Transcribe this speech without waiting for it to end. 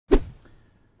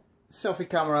selfie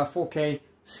camera 4K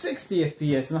 60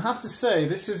 FPS, and I have to say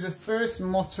this is the first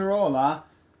Motorola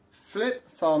flip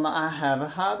phone that I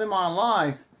have had in my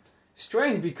life.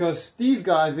 Strange, because these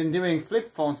guys have been doing flip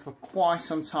phones for quite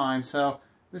some time, so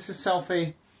this is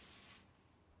selfie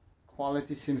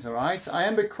quality seems alright. I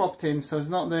am a bit cropped in, so it's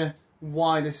not the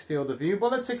widest field of view,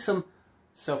 but let's take some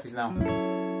selfies now.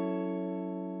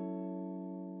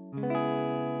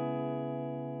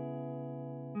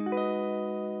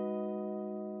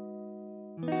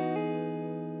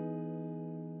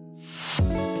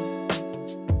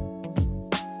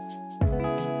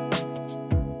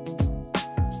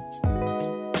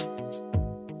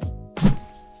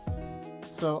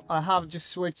 So I have just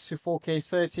switched to 4K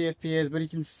 30 FPS, but you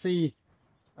can see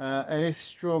it is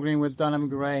struggling with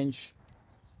dynamic range.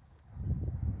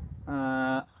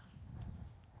 And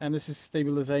this is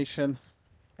stabilization.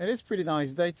 It is pretty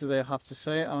nice day today, I have to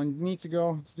say. I need to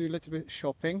go to do a little bit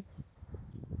shopping.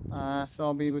 So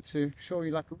I'll be able to show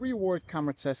you like a real world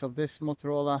camera test of this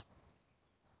Motorola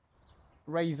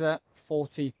Razr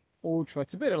 40 Ultra.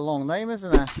 It's a bit of a long name,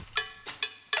 isn't it?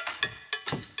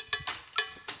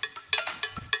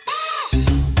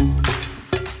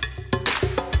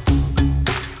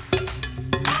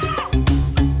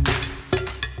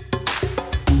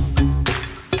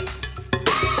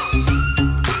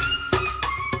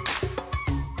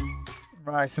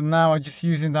 Right, so now I'm just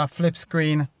using that flip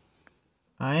screen.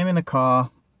 I am in the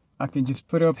car. I can just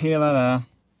put it up here like that.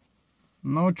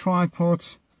 No tripod,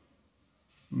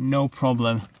 no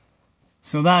problem.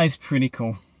 So that is pretty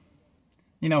cool.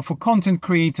 You know, for content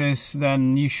creators,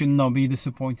 then you should not be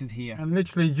disappointed here. And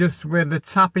literally just with the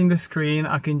tapping the screen,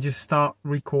 I can just start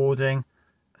recording.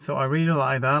 So I really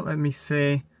like that. Let me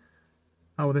see.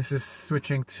 Oh, this is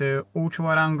switching to ultra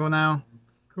wide angle now.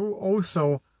 Cool.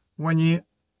 Also, when you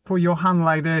put your hand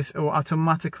like this, it will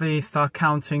automatically start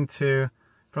counting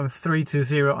from 3 to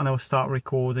 0, and it will start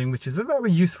recording, which is a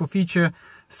very useful feature.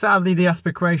 Sadly, the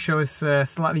aspect ratio is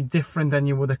slightly different than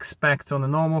you would expect on a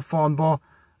normal phone, but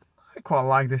I quite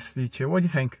like this feature. What do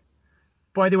you think?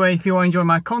 By the way, if you are enjoying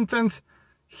my content,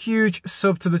 huge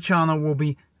sub to the channel will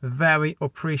be very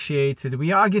appreciated.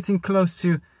 We are getting close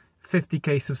to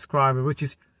 50k subscribers, which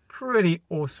is pretty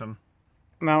awesome.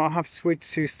 Now I have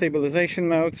switched to stabilization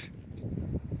mode.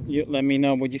 You let me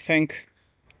know what you think.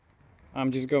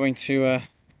 I'm just going to a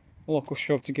local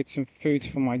shop to get some food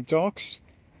for my dogs.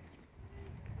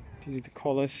 These are the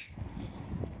collars.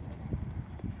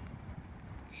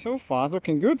 So far it's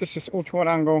looking good. This is ultra wide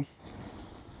angle,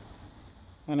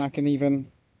 and I can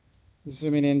even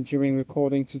zoom in during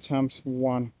recording to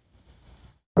 ×1.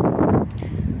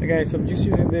 Okay, so I'm just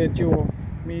using the dual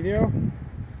media.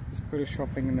 Just put a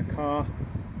shopping in the car.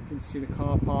 You can see the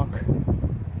car park.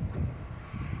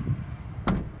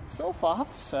 So far, I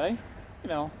have to say, you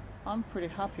know, I'm pretty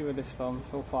happy with this phone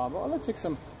so far, but let's take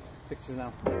some pictures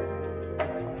now. For the record.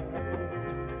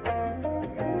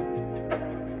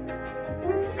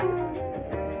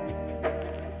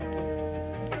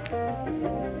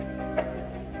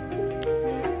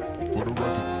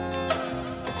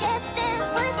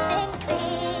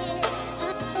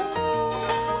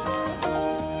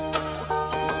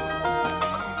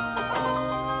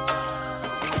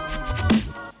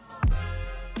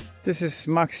 This is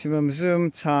maximum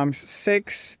zoom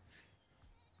 ×6.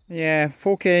 Yeah,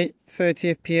 4K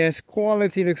 30 FPS.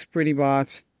 Quality looks pretty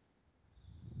bad.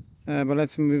 But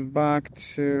let's move back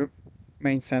to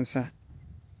main sensor.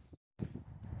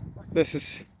 This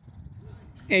is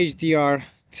HDR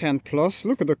 10+.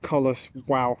 Look at the colors.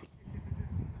 Wow.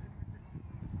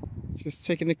 Just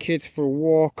taking the kids for a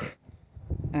walk,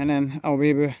 and then I'll be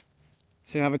able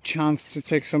to have a chance to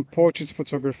take some portrait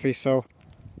photography. So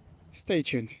stay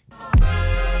tuned.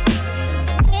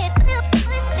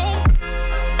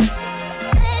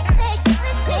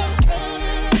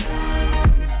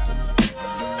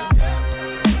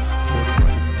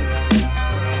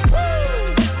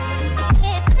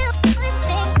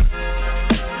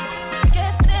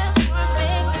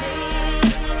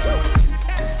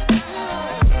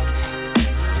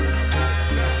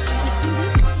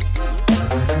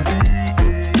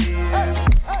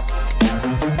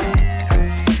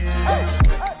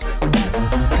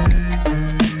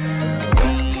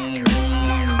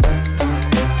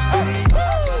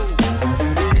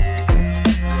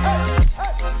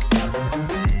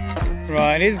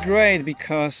 It is great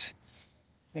because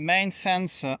the main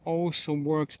sensor also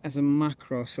works as a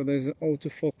macro, so there's an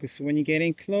autofocus. So when you're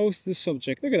getting close to the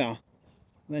subject, look at that,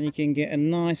 then you can get a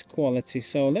nice quality.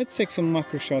 So let's take some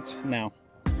macro shots now.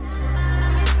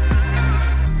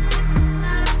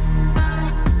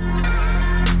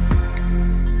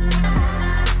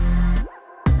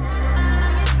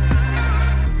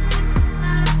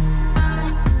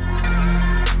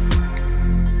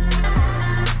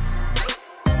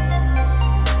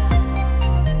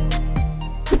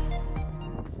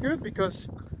 because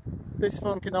this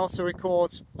phone can also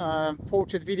record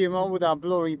portrait video mode without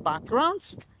blurry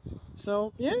backgrounds.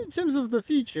 So yeah, in terms of the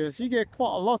features, you get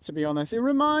quite a lot, to be honest. It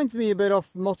reminds me a bit of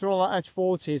Motorola Edge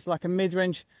 40. It's like a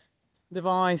mid-range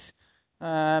device,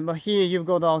 but here you've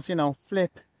got those, you know,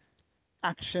 flip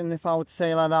action, if I would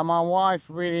say like that. My wife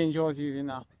really enjoys using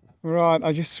that. Right,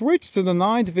 I just switched to the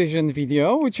night vision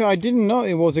video, which I didn't know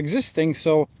it was existing,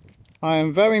 so I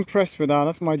am very impressed with that.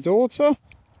 That's my daughter,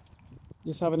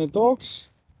 just having the dogs,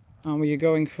 and we are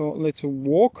going for a little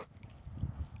walk.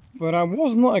 But I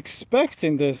was not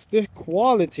expecting this. This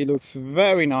quality looks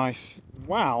very nice.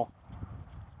 Wow.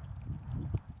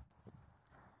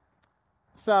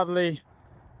 Sadly,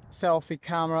 selfie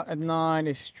camera at night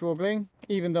is struggling,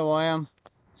 even though I am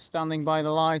standing by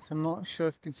the light. I'm not sure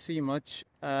if you can see much,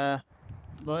 but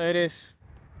it is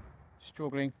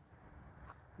struggling.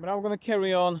 But I'm gonna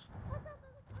carry on.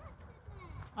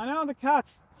 I know the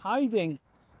cat's hiding.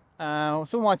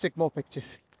 So I might take more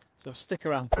pictures, so stick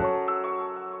around.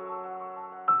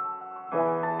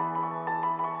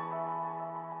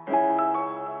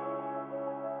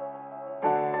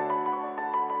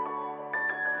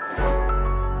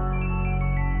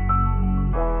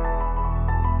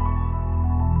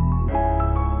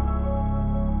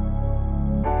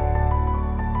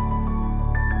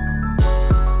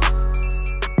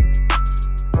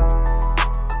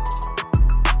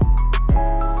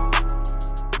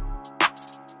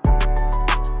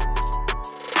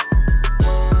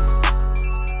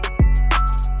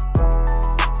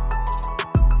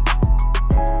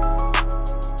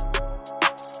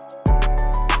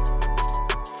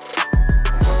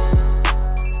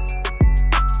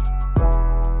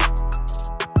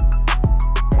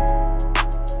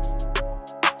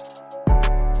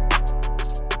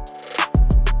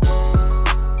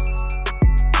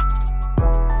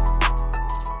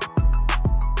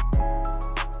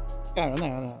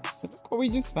 Look what we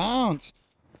just found.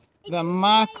 The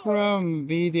macro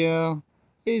video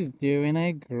is doing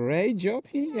a great job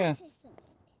here.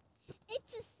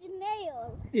 It's a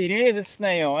snail. It is a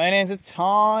snail, and it's a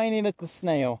tiny little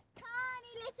snail.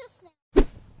 Tiny little snail.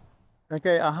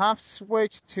 Okay, I have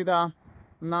switched to the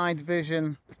night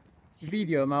vision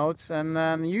video modes,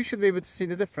 and you should be able to see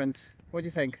the difference. What do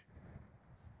you think?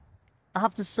 I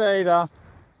have to say that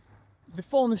the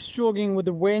phone is struggling with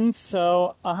the wind,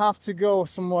 so I have to go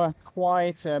somewhere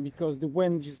quieter because the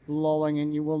wind is blowing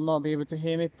and you will not be able to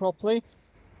hear me properly.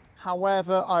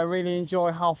 However, I really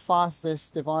enjoy how fast this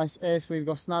device is. We've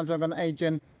got Snapdragon 8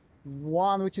 Gen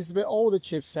 1, which is a bit older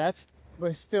chipset, but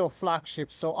it's still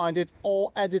flagship. So I did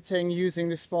all editing using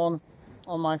this phone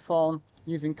on my phone,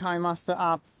 using KineMaster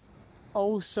app.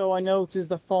 Also, I noticed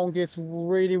the phone gets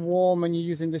really warm when you're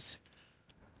using this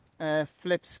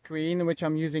flip screen, which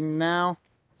I'm using now.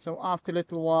 So after a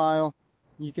little while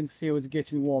you can feel it's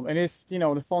getting warm. It is, you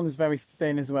know, the phone is very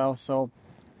thin as well, so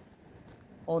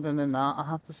other than that, I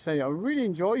have to say I really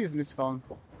enjoy using this phone.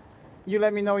 You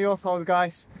let me know your thoughts,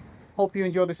 guys. Hope you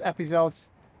enjoyed this episode,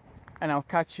 and I'll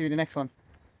catch you in the next one.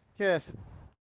 Cheers.